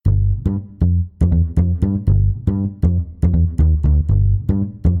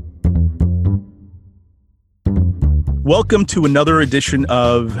Welcome to another edition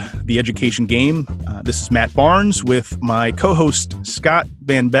of The Education Game. This is Matt Barnes with my co-host Scott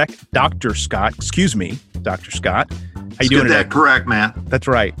Van Beck, Dr. Scott. How you doing today? Correct, Matt. That's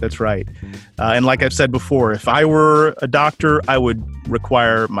right. And like I've said before, if I were a doctor, I would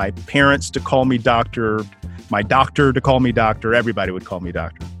require my parents to call me doctor, my doctor to call me doctor, everybody would call me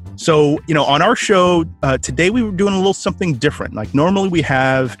doctor. So, on our show today, we were doing a little something different. Like normally we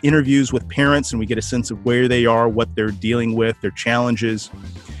have interviews with parents and we get a sense of where they are, what they're dealing with, their challenges.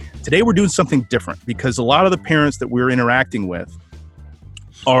 Today, we're doing something different because a lot of the parents that we're interacting with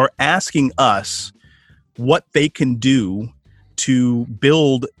are asking us what they can do to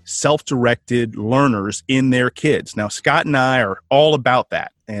build self-directed learners in their kids. Now, Scott and I are all about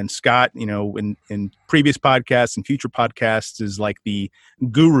that. And Scott, in previous podcasts and future podcasts is like the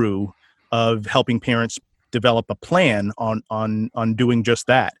guru of helping parents develop a plan on doing just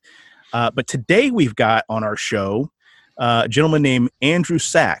that. But today we've got on our show a gentleman named Andrew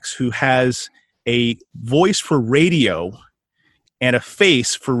Sachs, who has a voice for radio and a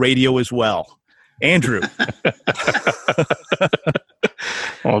face for radio as well. Andrew.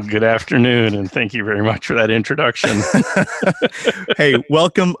 Well, good afternoon, and thank you very much for that introduction. Hey,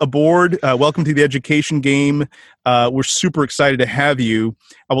 welcome aboard. Welcome to the Education Game. We're super excited to have you.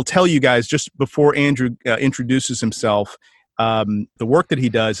 I will tell you guys, just before Andrew introduces himself, the work that he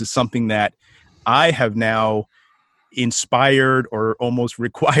does is something that I have now inspired or almost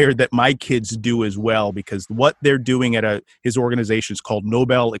required that my kids do as well, because what they're doing at his organization is called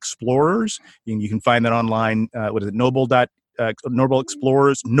Nobel Explorers. You can find that online. What is it? Nobel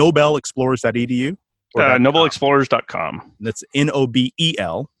Explorers, nobelexplorers.edu? Nobelexplorers.com. That's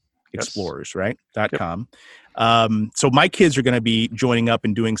Nobel Explorers, right? .com. So my kids are going to be joining up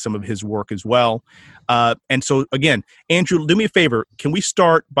and doing some of his work as well. And so again, Andrew, do me a favor. Can we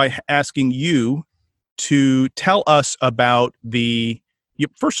start by asking you to tell us about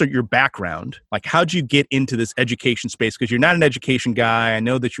your background? Like, how'd you get into this education space? Because you're not an education guy. I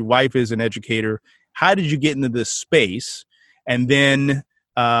know that your wife is an educator. How did you get into this space? And then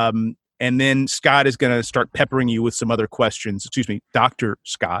Scott is going to start peppering you with some other questions. Excuse me, Dr.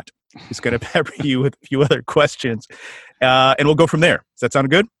 Scott is going to pepper you with a few other questions, and we'll go from there. Does that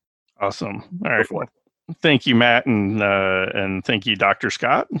sound good? Awesome. All right. Well, thank you, Matt, and thank you, Dr.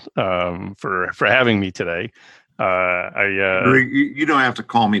 Scott, for having me today. You don't have to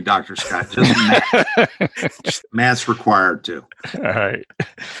call me Dr. Scott. Just Matt. Matt's required to. All right.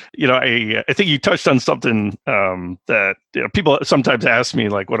 I think you touched on something that people sometimes ask me,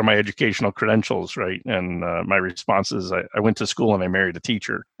 like, what are my educational credentials, right? And my response is, I went to school and I married a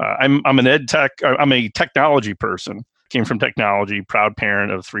teacher. I'm an ed tech. I'm a technology person. Came from technology, proud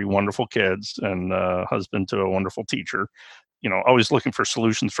parent of 3 wonderful kids, and husband to a wonderful teacher. Always looking for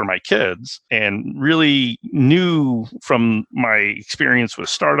solutions for my kids, and really knew from my experience with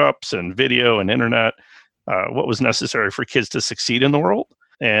startups and video and internet what was necessary for kids to succeed in the world,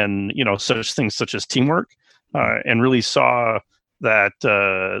 and such things such as teamwork, and really saw that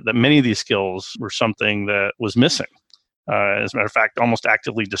many of these skills were something that was missing. As a matter of fact, almost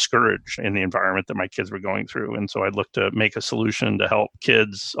actively discouraged in the environment that my kids were going through. And so I looked to make a solution to help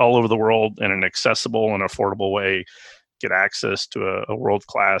kids all over the world in an accessible and affordable way get access to a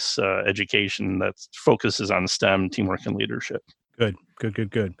world-class education that focuses on STEM, teamwork, and leadership. Good.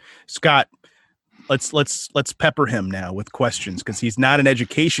 Scott, let's pepper him now with questions, because he's not an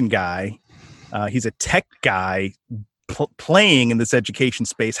education guy. He's a tech guy playing in this education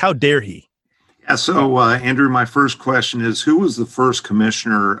space. How dare he? Yeah, so Andrew, my first question is, who was the first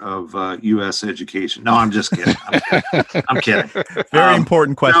commissioner of U.S. education? No, I'm just kidding. I'm kidding. Very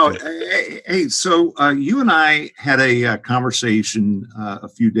important question. Hey, so you and I had a conversation a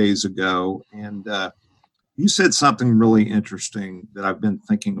few days ago, and you said something really interesting that I've been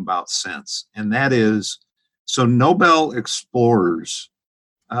thinking about since, and that is, so Nobel Explorers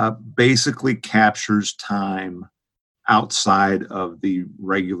basically captures time outside of the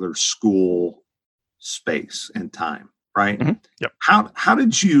regular school space and time, right? Mm-hmm. Yep. How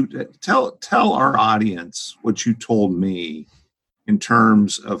did you tell our audience what you told me in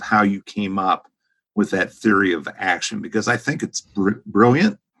terms of how you came up with that theory of action? Because I think it's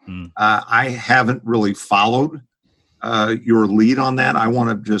brilliant. I haven't really followed your lead on that. I want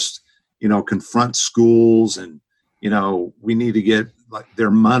to just confront schools, and we need to get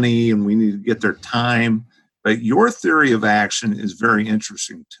their money and we need to get their time. But your theory of action is very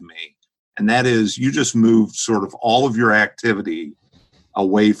interesting to me. And that is, you just moved sort of all of your activity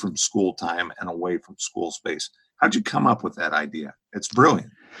away from school time and away from school space. How'd you come up with that idea? It's brilliant.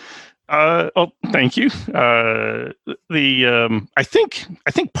 Thank you. I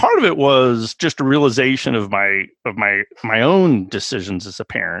think part of it was just a realization of my own decisions as a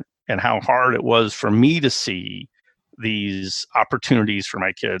parent and how hard it was for me to see these opportunities for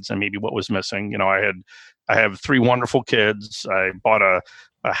my kids and maybe what was missing. I have three wonderful kids. I bought a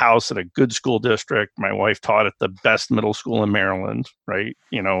house at a good school district. My wife taught at the best middle school in Maryland, right?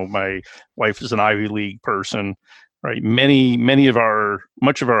 My wife is an Ivy League person, right?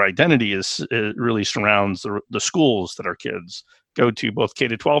 Much of our identity is really surrounds the schools that our kids go to, both K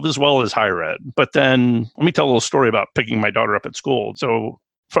to 12 as well as higher ed. But then let me tell a little story about picking my daughter up at school. So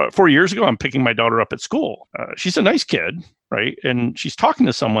 4 years ago, I'm picking my daughter up at school. She's a nice kid, right? And she's talking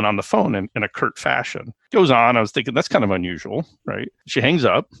to someone on the phone in a curt fashion. Goes on. I was thinking that's kind of unusual, right? She hangs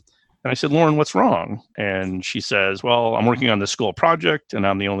up. And I said, Lauren, what's wrong? And she says, well, I'm working on this school project and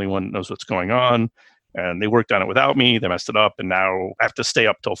I'm the only one that knows what's going on. And they worked on it without me. They messed it up. And now I have to stay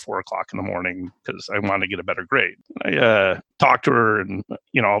up till 4 o'clock in the morning because I want to get a better grade. I talked to her and,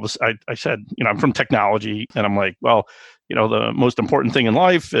 all this, I said, I'm from technology. And I'm like, well, the most important thing in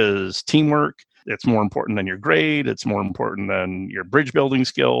life is teamwork. It's more important than your grade. It's more important than your bridge building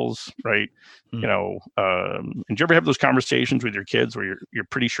skills, right? And do you ever have those conversations with your kids where you're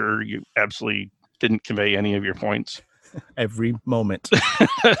pretty sure you absolutely didn't convey any of your points? Every moment.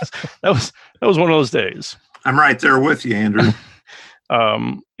 that was one of those days. I'm right there with you, Andrew.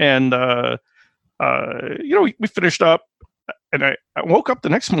 We finished up, and I woke up the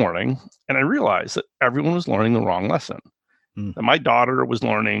next morning, and I realized that everyone was learning the wrong lesson. That my daughter was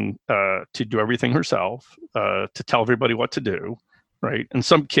learning to do everything herself, to tell everybody what to do, right? And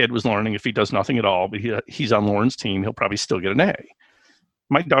some kid was learning if he does nothing at all, but he's on Lauren's team, he'll probably still get an A.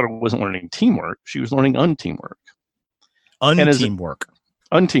 My daughter wasn't learning teamwork; she was learning unteamwork. Unteamwork.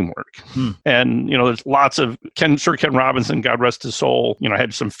 And, there's lots of Sir Ken Robinson, God rest his soul,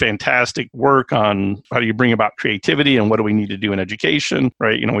 had some fantastic work on how do you bring about creativity and what do we need to do in education,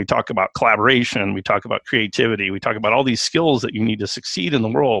 right? We talk about collaboration, we talk about creativity, we talk about all these skills that you need to succeed in the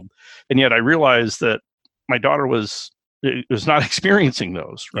world. And yet I realized that my daughter was not experiencing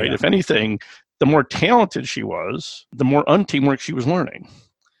those, right? Yeah. If anything, the more talented she was, the more unteamwork she was learning.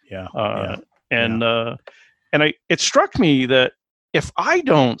 And it struck me that if I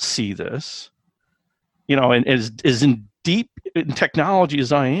don't see this, and as in deep in technology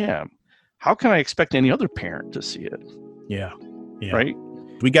as I am, how can I expect any other parent to see it? Yeah. Right.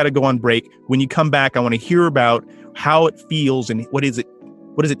 We got to go on break. When you come back, I want to hear about how it feels and what does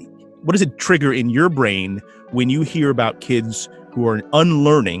it trigger in your brain when you hear about kids who are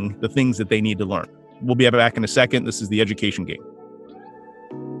unlearning the things that they need to learn. We'll be back in a second. This is The Education Game.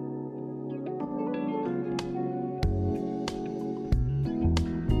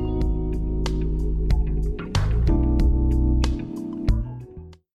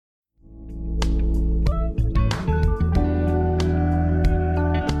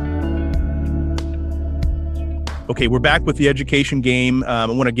 Okay, we're back with The Education Game. I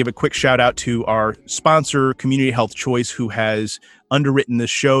want to give a quick shout out to our sponsor, Community Health Choice, who has underwritten this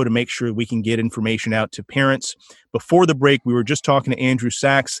show to make sure we can get information out to parents. Before the break, we were just talking to Andrew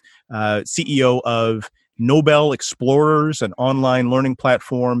Sachs, CEO of Nobel Explorers, an online learning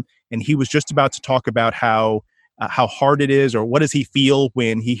platform, and he was just about to talk about how hard it is, or what does he feel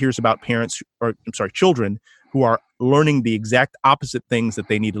when he hears about children who are learning the exact opposite things that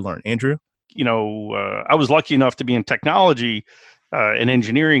they need to learn. Andrew? I was lucky enough to be in technology and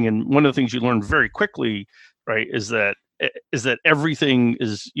engineering, and one of the things you learn very quickly, right, is that everything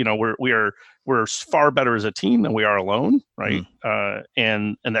is, we're far better as a team than we are alone, right?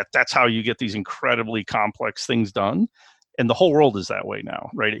 And that's how you get these incredibly complex things done. And the whole world is that way now,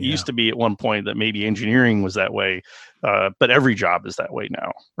 right? It used to be at one point that maybe engineering was that way, but every job is that way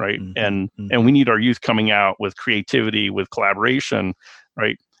now, right? And we need our youth coming out with creativity, with collaboration,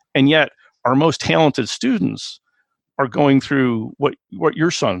 right? And yet, our most talented students are going through what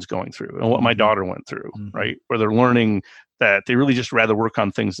your son's going through and what my daughter went through, right? Where they're learning that they really just rather work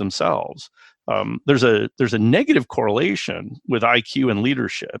on things themselves. There's a negative correlation with IQ and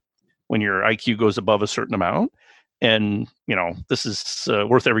leadership when your IQ goes above a certain amount. And, this is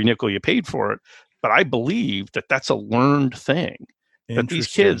worth every nickel you paid for it. But I believe that that's a learned thing, that these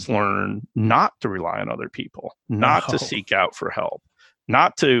kids learn not to rely on other people, not to seek out for help,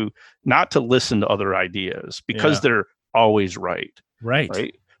 not to listen to other ideas because they're always right.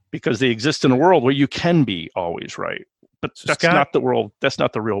 Because they exist in a world where you can be always right, but so that's Scott, not the world. That's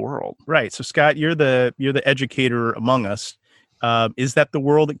not the real world. Right. So Scott, you're the educator among us. Is that the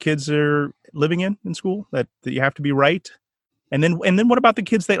world that kids are living in school, that you have to be right? And then what about the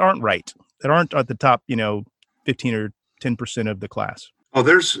kids that aren't right, that aren't at the top, 15 or 10% of the class? Oh,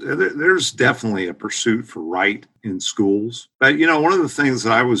 there's definitely a pursuit for right in schools. But one of the things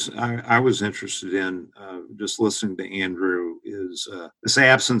that I was interested in, just listening to Andrew, is this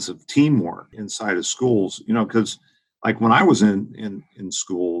absence of teamwork inside of schools. Because like when I was in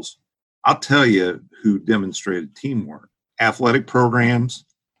schools, I'll tell you who demonstrated teamwork: athletic programs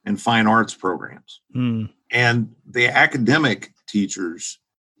and fine arts programs. And the academic teachers,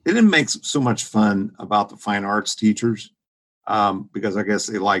 they didn't make so much fun about the fine arts teachers. Because I guess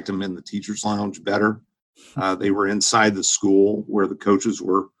they liked them in the teacher's lounge better. They were inside the school where the coaches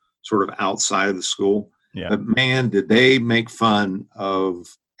were sort of outside of the school. Yeah. But man, did they make fun of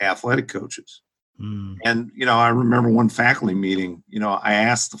athletic coaches. And, I remember one faculty meeting, I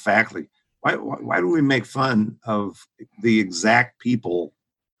asked the faculty, why do we make fun of the exact people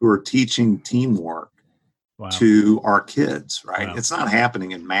who are teaching teamwork to our kids, right? Wow. It's not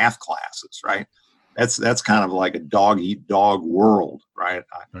happening in math classes, right? That's kind of like a dog eat dog world, right?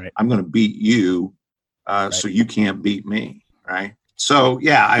 I'm going to beat you, so you can't beat me, right? So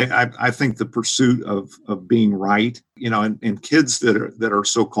yeah, I think the pursuit of being right, and kids that are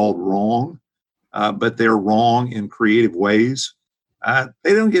so-called wrong, but they're wrong in creative ways,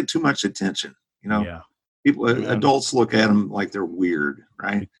 they don't get too much attention. People, adults look at them like they're weird,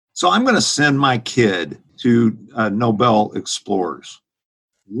 right? So I'm going to send my kid to Nobel Explorers.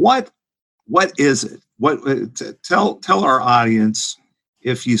 What is it? Tell our audience,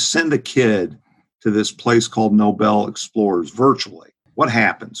 if you send a kid to this place called Nobel Explorers virtually, what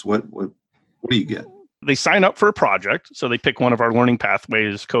happens? What do you get? They sign up for a project. So they pick one of our learning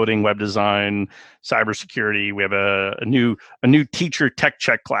pathways: coding, web design, cybersecurity. We have a new teacher tech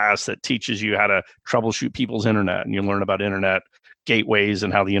check class that teaches you how to troubleshoot people's internet, and you learn about internet gateways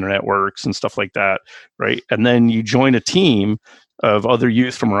and how the internet works and stuff like that, right? And then you join a team of other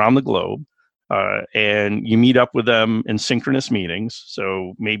youth from around the globe. And you meet up with them in synchronous meetings.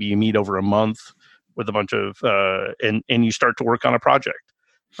 So maybe you meet over a month with a bunch of, and you start to work on a project,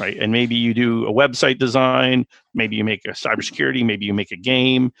 right? And maybe you do a website design, maybe you make a cybersecurity, maybe you make a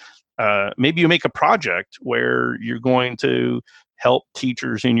game, maybe you make a project where you're going to help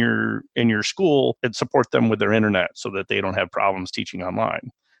teachers in your school and support them with their internet so that they don't have problems teaching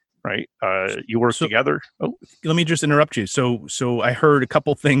online. Right. You work together. Oh, let me just interrupt you. So I heard a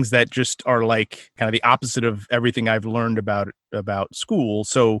couple things that just are like kind of the opposite of everything I've learned about school.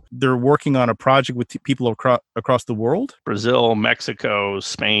 So they're working on a project with people across the world. Brazil, Mexico,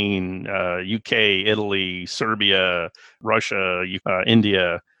 Spain, UK, Italy, Serbia, Russia,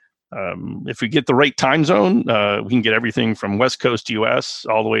 India. If we get the right time zone, we can get everything from West Coast US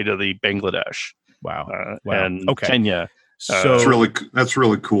all the way to the Bangladesh. Wow. And Kenya. So that's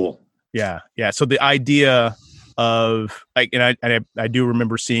really cool. Yeah. So the idea of and I do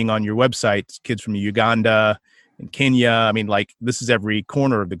remember seeing on your website kids from Uganda and Kenya. I mean, like this is every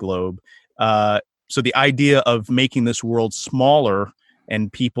corner of the globe. So the idea of making this world smaller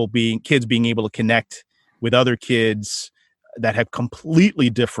and kids being able to connect with other kids that have completely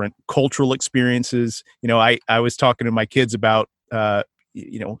different cultural experiences. I was talking to my kids about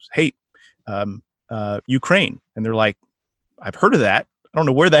Ukraine, and they're like, I've heard of that. I don't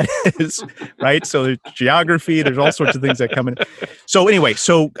know where that is, right? So there's geography, there's all sorts of things that come in. So anyway,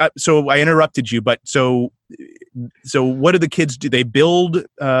 so I interrupted you, but so what do the kids do? They build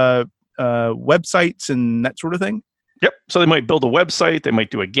websites and that sort of thing? Yep. So they might build a website. They might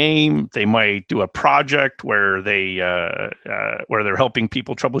do a game. They might do a project where they're helping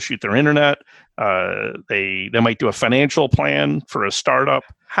people troubleshoot their internet. They might do a financial plan for a startup.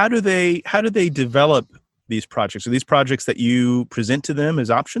 How do they develop these projects? Are these projects that you present to them as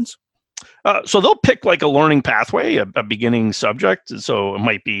options? So they'll pick like a learning pathway, a beginning subject. So it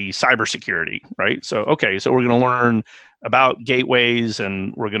might be cybersecurity, right? So, okay, so we're going to learn about gateways,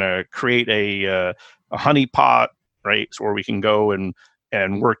 and we're going to create a honeypot, right? So where we can go and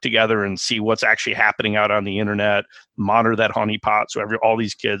work together and see what's actually happening out on the internet, monitor that honeypot. So all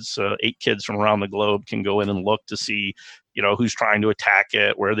these kids, 8 kids from around the globe, can go in and look to see, who's trying to attack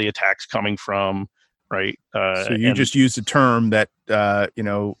it, where the attack's coming from. Right. So you just used a term that,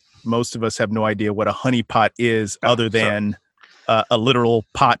 most of us have no idea what a honeypot is other than a literal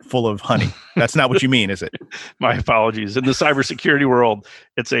pot full of honey. That's not what you mean, is it? My apologies. In the cybersecurity world,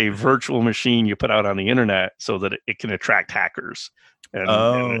 it's a virtual machine you put out on the internet so that it can attract hackers.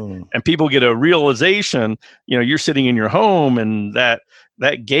 And people get a realization, you're sitting in your home, and that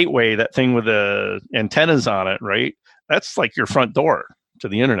gateway, that thing with the antennas on it, right? That's like your front door to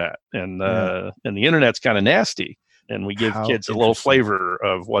the internet, and the internet's kind of nasty, and we give kids a little flavor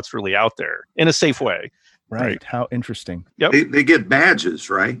of what's really out there in a safe way. Right. How interesting. Yep. They get badges,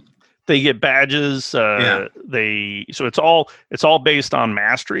 right? They get badges. So it's all based on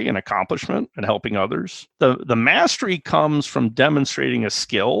mastery and accomplishment and helping others. The mastery comes from demonstrating a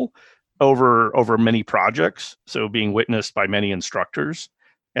skill over many projects. So being witnessed by many instructors,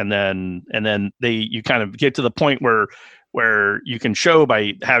 and then you kind of get to the point where you can show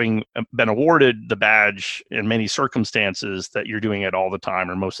by having been awarded the badge in many circumstances that you're doing it all the time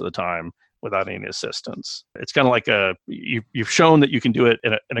or most of the time without any assistance. It's kind of like you've shown that you can do it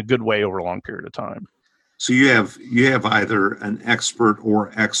in a good way over a long period of time. So you have either an expert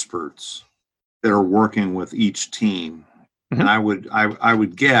or experts that are working with each team. Mm-hmm. And I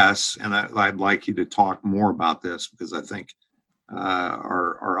would guess, and I'd like you to talk more about this because I think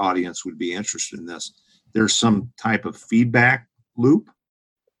our audience would be interested in this. There's some type of feedback loop.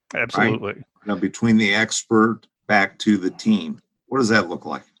 Absolutely. Right? Now, between the expert back to the team. What does that look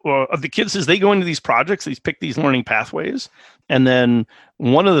like? Well, the kids, as they go into these projects, pick these learning pathways. And then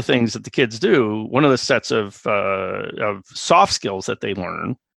one of the things that the kids do, one of the sets of soft skills that they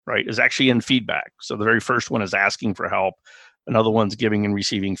learn, right, is actually in feedback. So the very first one is asking for help. Another one's giving and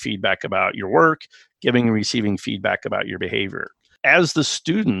receiving feedback about your work, giving and receiving feedback about your behavior. As the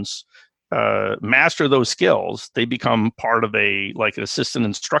students master those skills, they become part of an assistant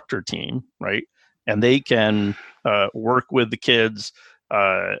instructor team, right? And they can work with the kids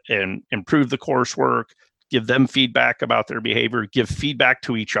and improve the coursework, give them feedback about their behavior, give feedback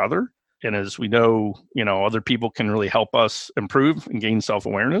to each other. And as we know, other people can really help us improve and gain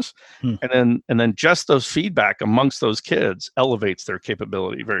self-awareness. And then just those feedback amongst those kids elevates their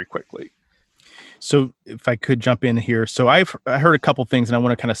capability very quickly. So if I could jump in here. So I heard a couple things, and I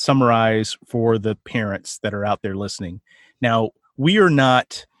want to kind of summarize for the parents that are out there listening. Now, we are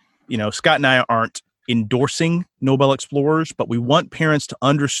not, Scott and I aren't endorsing Nobel Explorers, but we want parents to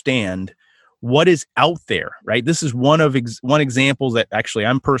understand what is out there, right? This is one example that actually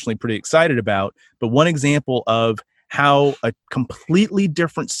I'm personally pretty excited about, but one example of how a completely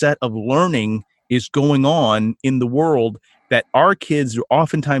different set of learning is going on in the world that our kids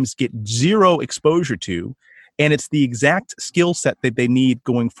oftentimes get zero exposure to, and it's the exact skill set that they need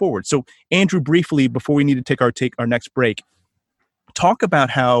going forward. So, Andrew, briefly, before we need to take our next break, talk about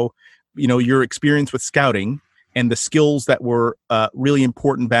how, your experience with scouting and the skills that were really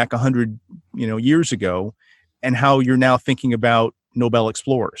important back 100, years ago, and how you're now thinking about Nobel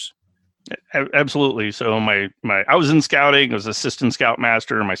Explorers. Absolutely. So I was in scouting. I was assistant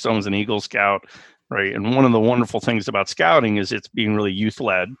scoutmaster. My son was an Eagle Scout, right? And one of the wonderful things about scouting is it's being really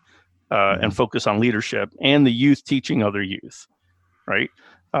youth-led and focus on leadership and the youth teaching other youth, right?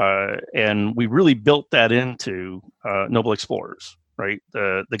 And we really built that into Nobel Explorers, right?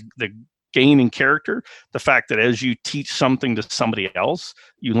 The gain in character, the fact that as you teach something to somebody else,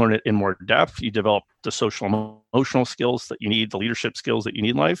 you learn it in more depth, you develop the social emotional skills that you need, the leadership skills that you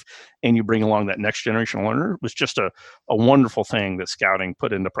need in life, and you bring along that next generation learner. It was just a wonderful thing that scouting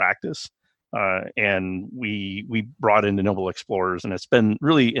put into practice. And we brought into Nobel Explorers, and it's been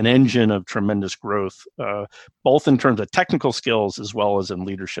really an engine of tremendous growth, both in terms of technical skills as well as in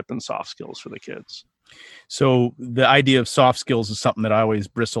leadership and soft skills for the kids. So the idea of soft skills is something that I always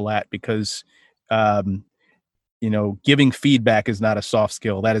bristle at because, giving feedback is not a soft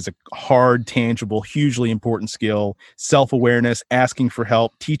skill. That is a hard, tangible, hugely important skill. Self-awareness, asking for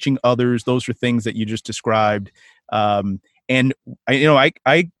help, teaching others. Those are things that you just described. And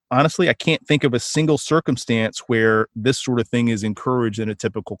I honestly, I can't think of a single circumstance where this sort of thing is encouraged in a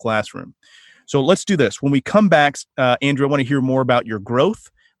typical classroom. So let's do this. When we come back, Andrew, I want to hear more about your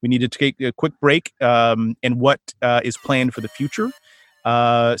growth. We need to take a quick break and what is planned for the future.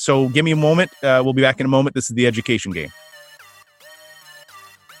 So give me a moment. We'll be back in a moment. This is The Education Game.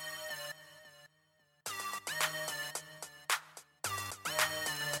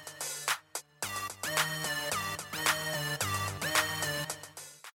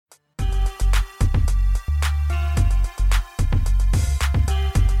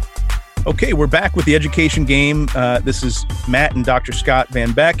 Okay, we're back with The Education Game. This is Matt and Dr. Scott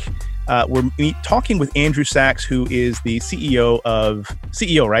Van Beck. We're talking with Andrew Sachs, who is the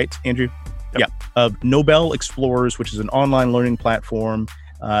CEO, right, Andrew? Yep. Yeah, of Nobel Explorers, which is an online learning platform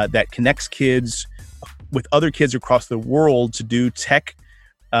that connects kids with other kids across the world to do tech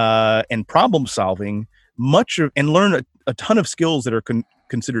and problem solving, and learn a ton of skills that are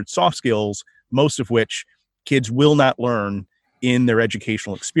considered soft skills, most of which kids will not learn in their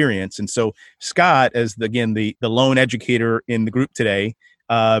educational experience. And so, Scott, as the lone educator in the group today,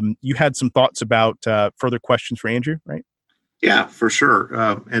 you had some thoughts about further questions for Andrew, right? Yeah, for sure.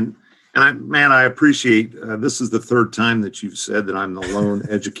 And I appreciate this is the third time that you've said that I'm the lone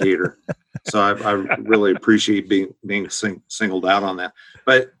educator. So I really appreciate being singled out on that.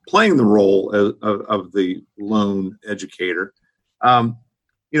 But playing the role of the lone educator,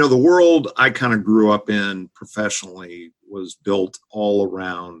 the world I kind of grew up in professionally was built all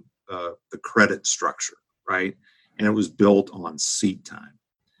around the credit structure, right? And it was built on seat time.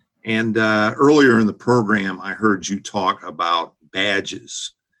 And earlier in the program, I heard you talk about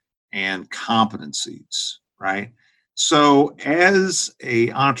badges and competencies, right? So as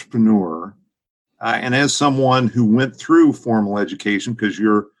a entrepreneur and as someone who went through formal education, because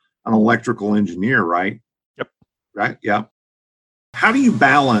you're an electrical engineer, right? Yep. Right. Yeah. How do you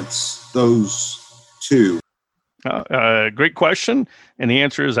balance those two? Great question. And the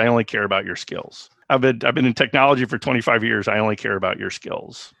answer is I only care about your skills. I've been in technology for 25 years. I only care about your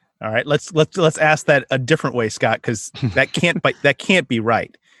skills. All right, let's ask that a different way, Scott, because that can't be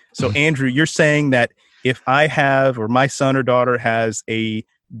right. So, Andrew, you're saying that if I have, or my son or daughter has a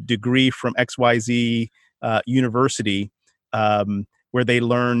degree from XYZ university, where they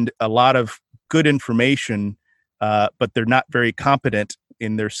learned a lot of good information, but they're not very competent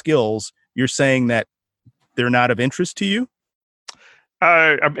in their skills, you're saying that they're not of interest to you?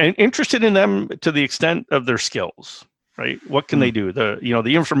 I'm interested in them to the extent of their skills. Right? What can they do? The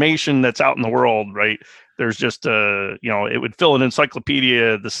information that's out in the world, right? There's just it would fill an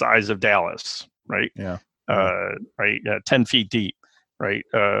encyclopedia the size of Dallas, right? Yeah. Right. 10 feet deep, right?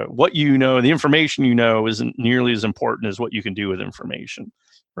 What the information isn't nearly as important as what you can do with information,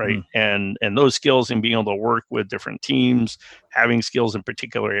 right? And those skills and being able to work with different teams, having skills in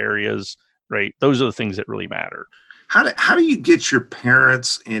particular areas, right? Those are the things that really matter. How do you get your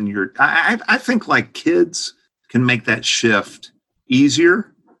parents and I think like kids can make that shift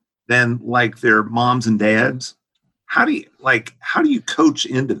easier than like their moms and dads. How do you coach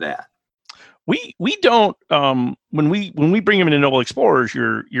into that? We don't when we bring them into Noble Explorers,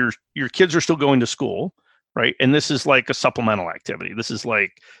 your kids are still going to school, right? And this is like a supplemental activity. This is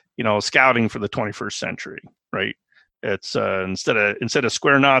like scouting for the 21st century, right? It's instead of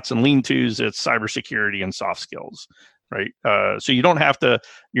square knots and lean-tos, it's cybersecurity and soft skills, right? So you don't have to.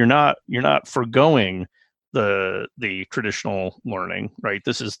 You're not forgoing the traditional learning, right?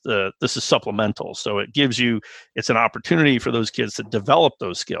 This is supplemental. So it's an opportunity for those kids to develop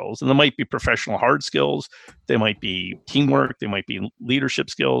those skills. And they might be professional hard skills. They might be teamwork. They might be leadership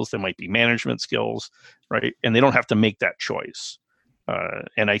skills. They might be management skills, right? And they don't have to make that choice.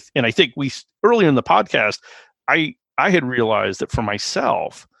 And I think earlier in the podcast, I had realized that for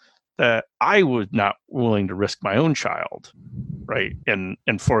myself, that I was not willing to risk my own child, right, and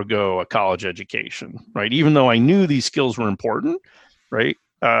forego a college education, right, even though I knew these skills were important, right,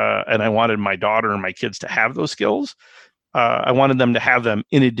 and I wanted my daughter and my kids to have those skills. I wanted them to have them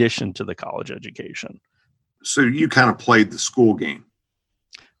in addition to the college education. So you kind of played the school game.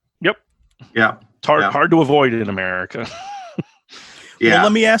 Yep. Yeah. It's hard to avoid in America. Yeah. Well,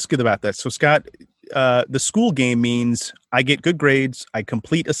 let me ask you about that. So, Scott, the school game means I get good grades, I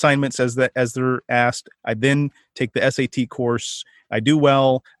complete assignments as they're asked, I then take the SAT course, I do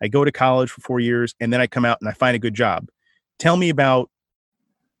well, I go to college for 4 years, and then I come out and I find a good job. Tell me about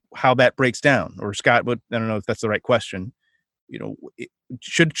how that breaks down. Or Scott, I don't know if that's the right question.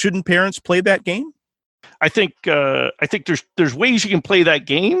 Shouldn't parents play that game? I think there's ways you can play that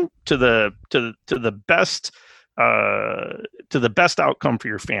game to the best outcome for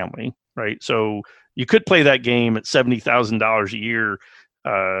your family, right? So you could play that game at $70,000 a year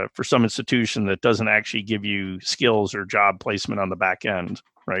for some institution that doesn't actually give you skills or job placement on the back end,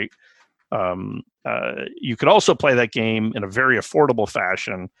 right? You could also play that game in a very affordable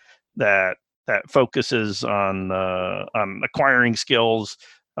fashion that focuses on acquiring skills,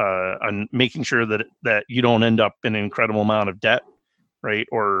 on making sure that you don't end up in an incredible amount of debt, right?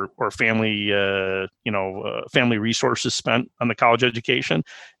 Or family, family resources spent on the college education,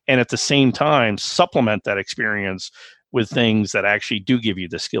 and at the same time supplement that experience with things that actually do give you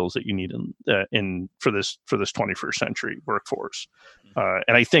the skills that you need for this 21st century workforce.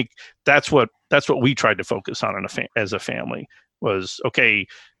 And I think that's what we tried to focus on as a family was, okay,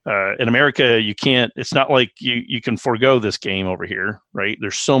 in America, you can't, it's not like you can forego this game over here, right?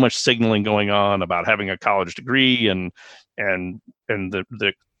 There's so much signaling going on about having a college degree and the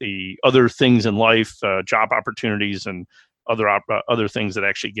other things in life, job opportunities and other things that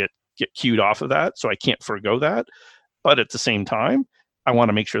actually get cued off of that. So I can't forego that. But at the same time, I want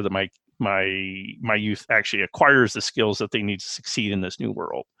to make sure that my youth actually acquires the skills that they need to succeed in this new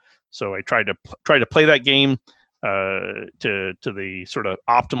world. So I try to play that game to the sort of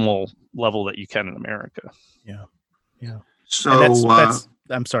optimal level that you can in America. Yeah. So that's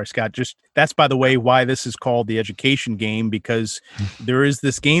I'm sorry, Scott. Just that's, by the way, why this is called the education game, because there is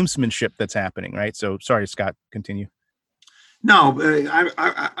this gamesmanship that's happening, right? So sorry, Scott, continue. no,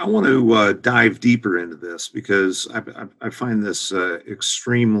 I want to dive deeper into this because I find this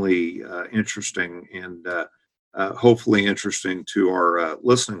extremely interesting and hopefully interesting to our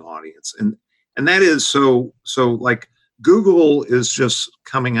listening audience. And that is so like Google is just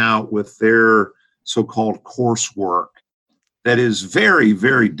coming out with their so-called coursework that is very,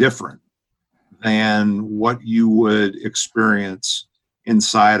 very different than what you would experience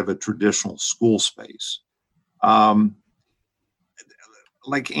inside of a traditional school space.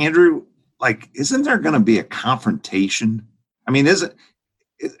 Like Andrew, like, isn't there going to be a confrontation? I mean,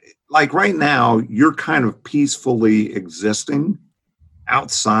 like right now you're kind of peacefully existing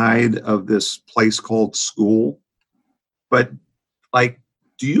outside of this place called school, but like,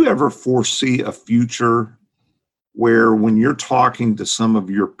 do you ever foresee a future where when you're talking to some of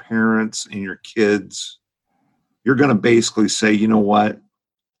your parents and your kids, you're going to basically say, you know what?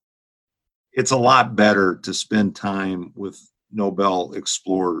 It's a lot better to spend time with Nobel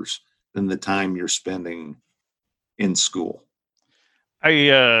explorers than the time you're spending in school.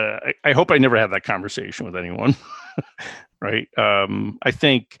 I hope I never have that conversation with anyone. Right. I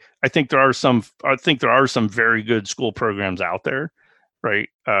think there are some very good school programs out there. Right.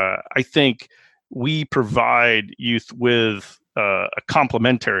 I think we provide youth with a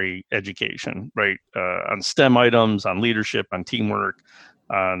complementary education, right? On STEM items, on leadership, on teamwork,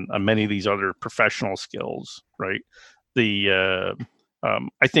 on many of these other professional skills, right?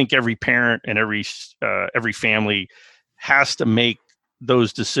 I think every parent and every family has to make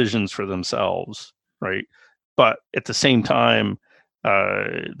those decisions for themselves, right? But at the same time,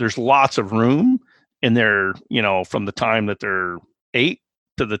 there's lots of room in there, from the time that they're 8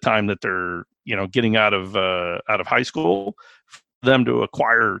 to the time that they're, getting out of high school, for them to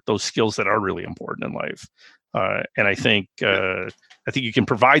acquire those skills that are really important in life. And I think you can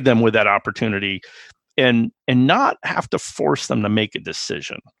provide them with that opportunity, and not have to force them to make a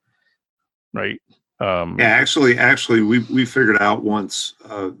decision, right? Yeah, actually, we figured out once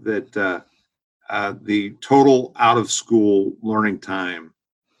that the total out of school learning time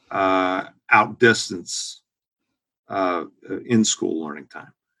outdistance in school learning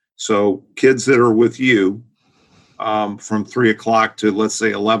time. So kids that are with you from 3 o'clock to, let's say,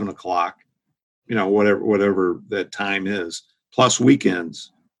 11 o'clock, whatever that time is, plus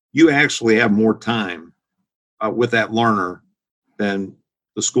weekends, you actually have more time with that learner than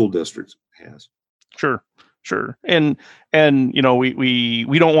the school district has. Sure. And we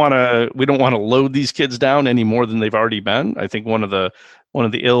don't want to load these kids down any more than they've already been. I think one of the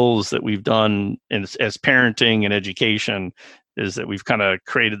ills that we've done as parenting and education is that we've kind of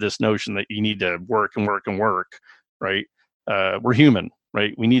created this notion that you need to work and work and work, right? We're human,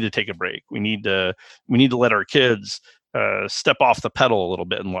 right? We need to take a break. We need to let our kids step off the pedal a little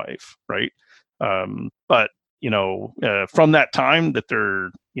bit in life, right? But from that time that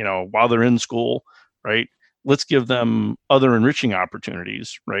they're, while they're in school, right, let's give them other enriching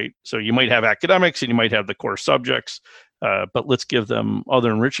opportunities, right? So you might have academics and you might have the core subjects, but let's give them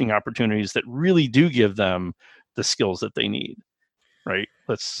other enriching opportunities that really do give them the skills that they need, right?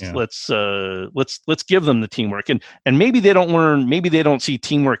 Let's give them the teamwork, and maybe they don't see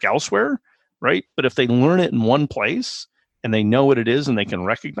teamwork elsewhere, right? But if they learn it in one place and they know what it is and they can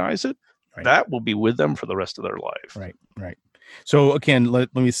recognize it, right, that will be with them for the rest of their life. Right. So again,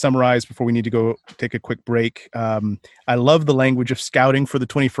 let me summarize before we need to go take a quick break. I love the language of scouting for the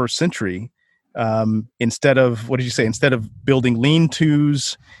 21st century. Instead of building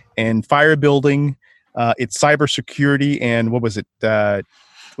lean-tos and fire building, it's cybersecurity and what was it?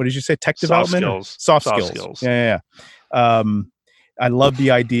 What did you say? Tech development? Soft skills. Yeah. I love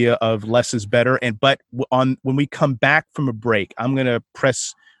the idea of less is better. But when we come back from a break, I'm going to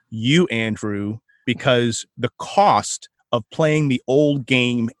press you, Andrew, because the cost of playing the old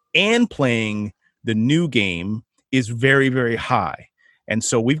game and playing the new game is very, very high. And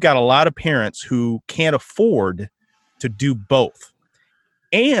so we've got a lot of parents who can't afford to do both.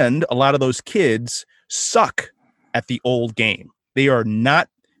 And a lot of those kids suck at the old game. They're not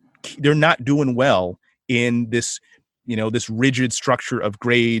doing well in this, this rigid structure of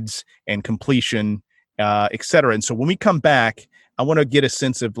grades and completion, et cetera. And so when we come back, I want to get a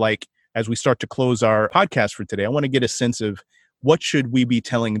sense of, like, as we start to close our podcast for today, I want to get a sense of what should we be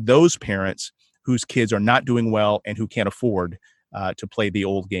telling those parents whose kids are not doing well and who can't afford to play the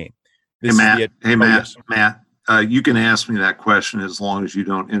old game. Matt, you can ask me that question as long as you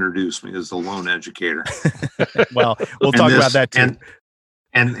don't introduce me as the lone educator. Well, we'll talk about that too.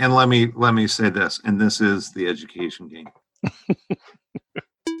 And let me say this, and this is the education game. Okay,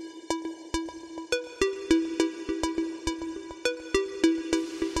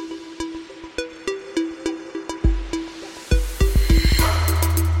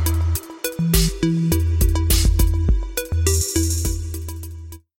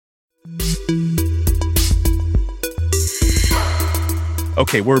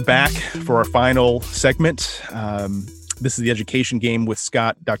 we're back for our final segment. This is the Education Game with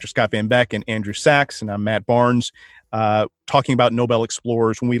Dr. Scott Van Beck and Andrew Sachs, and I'm Matt Barnes, talking about Nobel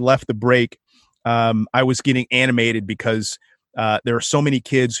explorers. When we left the break, I was getting animated because there are so many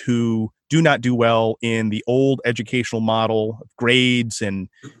kids who do not do well in the old educational model of grades and,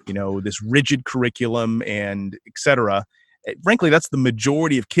 this rigid curriculum and et cetera. Frankly, that's the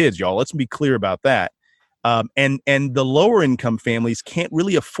majority of kids, y'all. Let's be clear about that. And the lower income families can't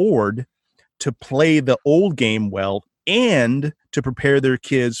really afford to play the old game well and to prepare their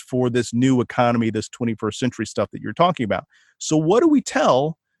kids for this new economy, this 21st century stuff that you're talking about. So what do we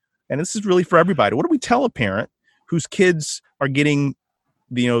tell, and this is really for everybody, what do we tell a parent whose kids are getting,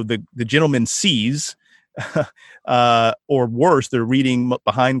 the gentleman C's or worse, they're reading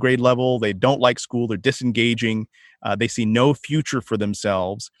behind grade level, they don't like school, they're disengaging, they see no future for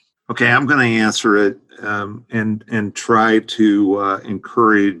themselves. Okay, I'm going to answer it and try to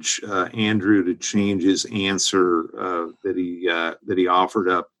encourage Andrew to change his answer that he offered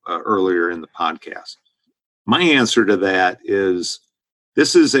up earlier in the podcast. My answer to that is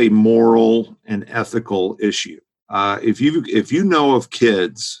this is a moral and ethical issue. If you know of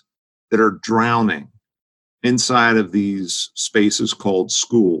kids that are drowning inside of these spaces called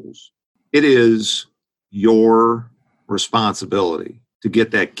schools, it is your responsibility to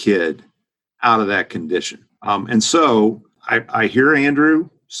get that kid out of that condition. And so I hear Andrew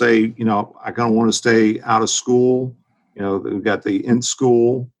say, I kind of want to stay out of school. We've got the in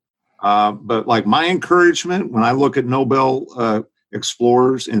school. But like my encouragement, when I look at Nobel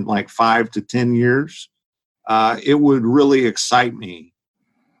explorers in like 5 to 10 years, it would really excite me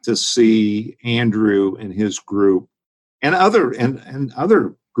to see Andrew and his group and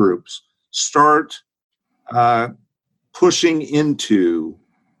other groups start pushing into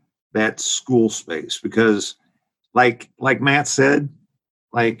that school space, because like Matt said,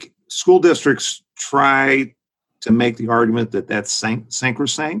 like school districts try to make the argument that that's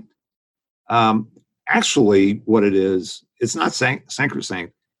sacrosanct. Actually, what it is, it's not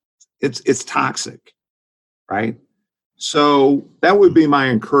sacrosanct. It's toxic, right? So that would be my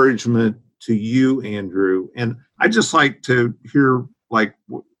encouragement to you, Andrew. And I'd just like to hear, like,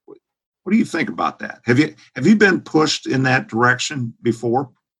 what do you think about that? Have you been pushed in that direction before?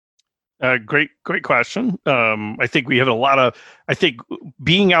 Great question. I think we have I think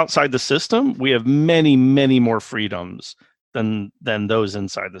being outside the system, we have many, many more freedoms than those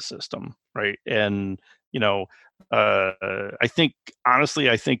inside the system, right? And, I think, honestly,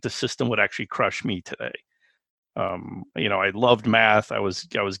 the system would actually crush me today. I loved math. I was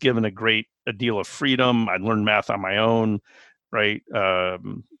given a deal of freedom. I learned math on my own, right?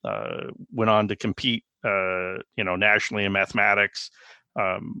 Went on to compete, nationally in mathematics.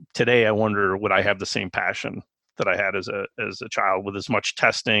 Today, I wonder, would I have the same passion that I had as a child, with as much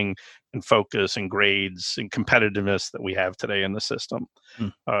testing and focus and grades and competitiveness that we have today in the system?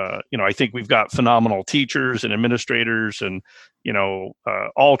 I think we've got phenomenal teachers and administrators and,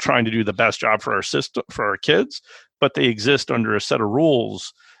 all trying to do the best job for our system, for our kids, but they exist under a set of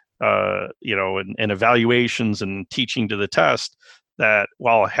rules, and evaluations and teaching to the test that,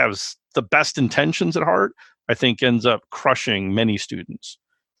 while it has the best intentions at heart, I think ends up crushing many students,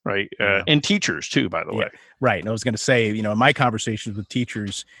 right? And teachers too, by the way. Right. And I was going to say, in my conversations with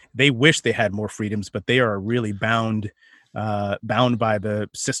teachers, they wish they had more freedoms, but they are really bound by the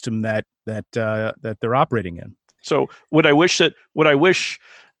system that they're operating in. So what do I wish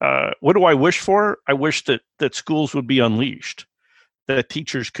for? I wish that schools would be unleashed, that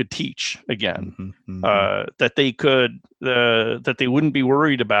teachers could teach again, that they wouldn't be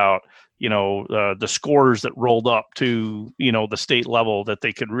worried about, the scores that rolled up to, the state level, that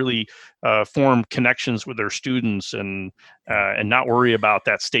they could really form connections with their students and not worry about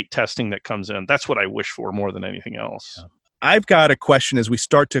that state testing that comes in. That's what I wish for more than anything else. Yeah. I've got a question as we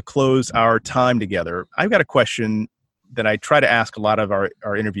start to close our time together. I've got a question that I try to ask a lot of our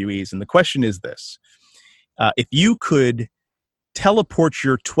interviewees. And the question is this: if you could teleport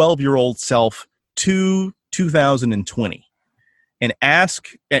your 12-year-old self to 2020 and ask,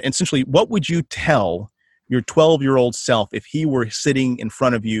 essentially, what would you tell your 12-year-old self if he were sitting in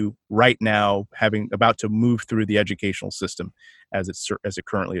front of you right now, about to move through the educational system as it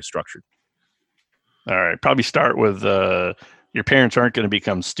currently is structured? All right. Probably start with your parents aren't going to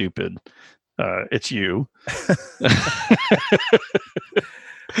become stupid. It's you.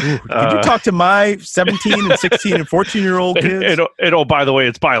 Ooh, could you talk to my 17 and 16 and 14-year-old kids? By the way,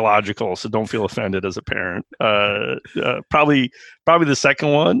 it's biological, so don't feel offended as a parent. Probably the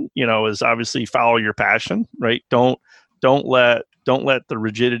second one, is obviously follow your passion, right? Don't let the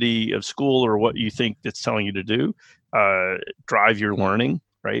rigidity of school or what you think it's telling you to do drive your learning,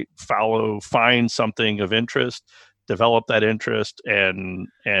 right? Find something of interest, develop that interest, and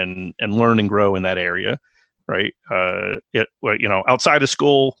learn and grow in that area. Right. Outside of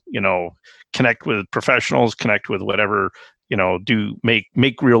school, connect with professionals, connect with whatever,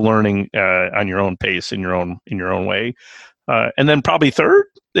 make real learning on your own pace, in your own way. And then probably third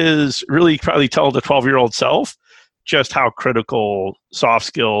is really probably tell the 12-year-old self just how critical soft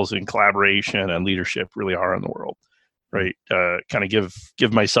skills and collaboration and leadership really are in the world. Right. Kind of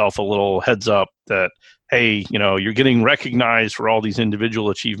give myself a little heads up that, hey, you're getting recognized for all these individual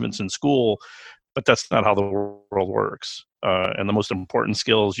achievements in school, but that's not how the world works. And the most important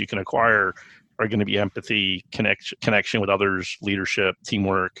skills you can acquire are going to be empathy, connection with others, leadership,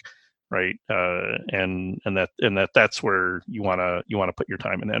 teamwork, right? And that's where you want to put your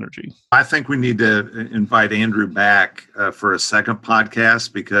time and energy. I think we need to invite Andrew back for a second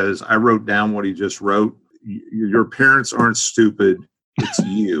podcast, because I wrote down what he just wrote. Your parents aren't stupid. It's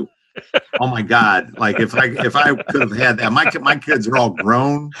you. Oh my God! Like if I could have had that, my kids are all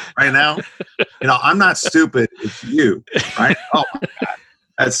grown right now. I'm not stupid. It's you, right? Oh my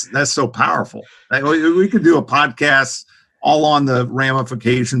God, that's so powerful. We could do a podcast all on the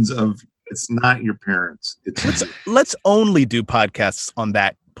ramifications of it's not your parents. Let's only do podcasts on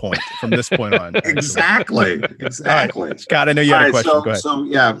that point from this point on. Exactly. Right. Scott, I know you had a question. Go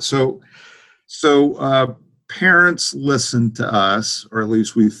ahead. So parents listen to us, or at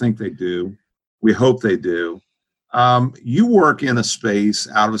least we think they do. We hope they do. You work in a space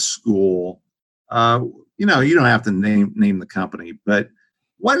out of school. You don't have to name the company, but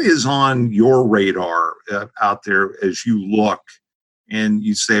what is on your radar out there as you look and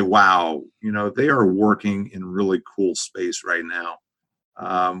you say, wow, they are working in really cool space right now.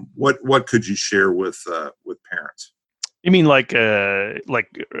 What could you share with parents? You mean like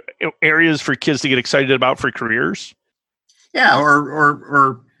areas for kids to get excited about for careers? Yeah,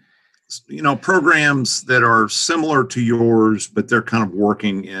 or programs that are similar to yours, but they're kind of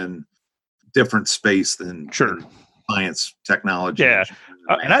working in different space than science, technology. Yeah,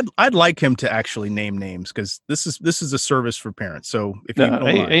 and I'd like him to actually name names, because this is a service for parents. So if you don't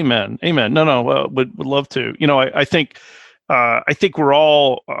mind. Amen. No, would love to. I think we're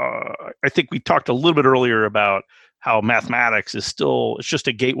all. I think we talked a little bit earlier about how mathematics it's just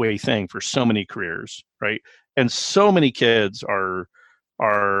a gateway thing for so many careers, right? And so many kids are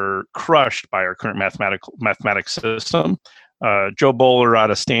crushed by our current mathematics system. Joe Bowler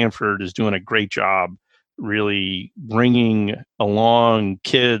out of Stanford is doing a great job really bringing along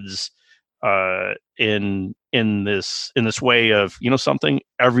kids in this way of, something,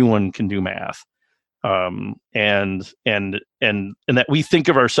 everyone can do math. And that we think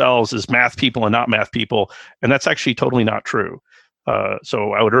of ourselves as math people and not math people, and that's actually totally not true.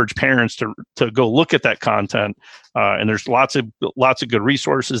 So I would urge parents to go look at that content, and there's lots of good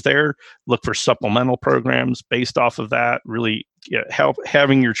resources there. Look for supplemental programs based off of that. Really help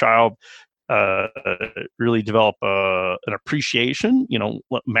having your child really develop an appreciation.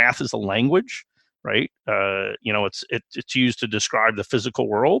 Math is a language. Right. It's used to describe the physical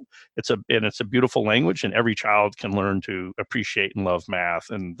world. It's a beautiful language, and every child can learn to appreciate and love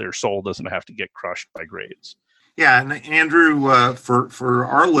math, and their soul doesn't have to get crushed by grades. Yeah. And Andrew, for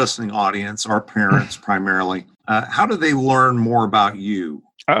our listening audience, our parents primarily, how do they learn more about you?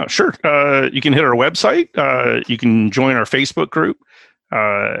 Sure. You can hit our website. You can join our Facebook group.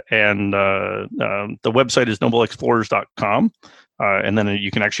 And the website is nobleexplorers.com. And then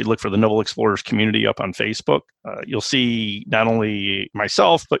you can actually look for the Noble Explorers community up on Facebook. You'll see not only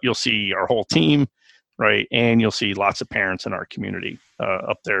myself, but you'll see our whole team, right? And you'll see lots of parents in our community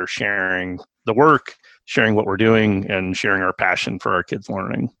up there sharing the work, sharing what we're doing, and sharing our passion for our kids'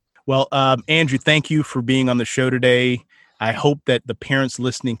 learning. Well, Andrew, thank you for being on the show today. I hope that the parents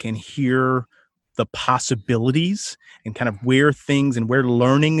listening can hear the possibilities and kind of where things and where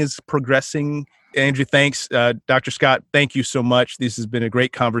learning is progressing. Andrew, thanks. Dr. Scott, thank you so much. This has been a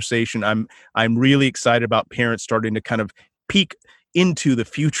great conversation. I'm really excited about parents starting to kind of peek into the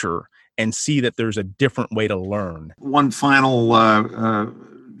future and see that there's a different way to learn. One final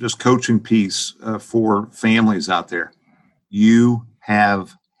just coaching piece for families out there. You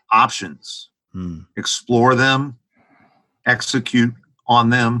have options. Explore them, execute on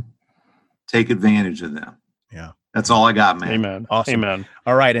them, take advantage of them. Yeah. That's all I got, man. Amen. Awesome. Amen.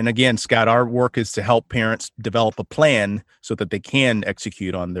 All right. And again, Scott, our work is to help parents develop a plan so that they can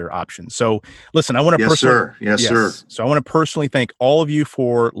execute on their options. So listen, I want to Yes, sir. So I want to personally thank all of you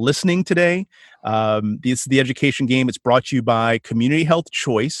for listening today. This is The Education Game. It's brought to you by Community Health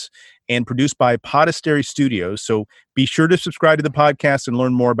Choice and produced by Podastery Studios. So be sure to subscribe to the podcast and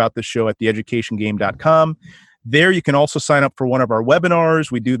learn more about the show at theeducationgame.com. There, you can also sign up for one of our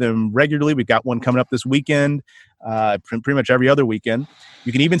webinars. We do them regularly. We've got one coming up this weekend, pretty much every other weekend.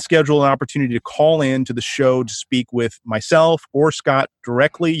 You can even schedule an opportunity to call in to the show to speak with myself or Scott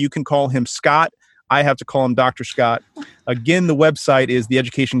directly. You can call him Scott. I have to call him Dr. Scott. Again, the website is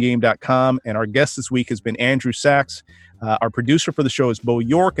theeducationgame.com, and our guest this week has been Andrew Sachs. Our producer for the show is Bo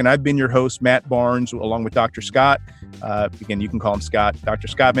York, and I've been your host, Matt Barnes, along with Dr. Scott. Again, you can call him Scott, Dr.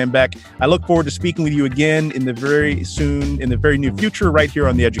 Scott Van Beck. I look forward to speaking with you again in the very near future, right here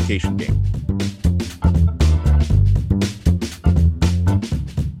on The Education Game.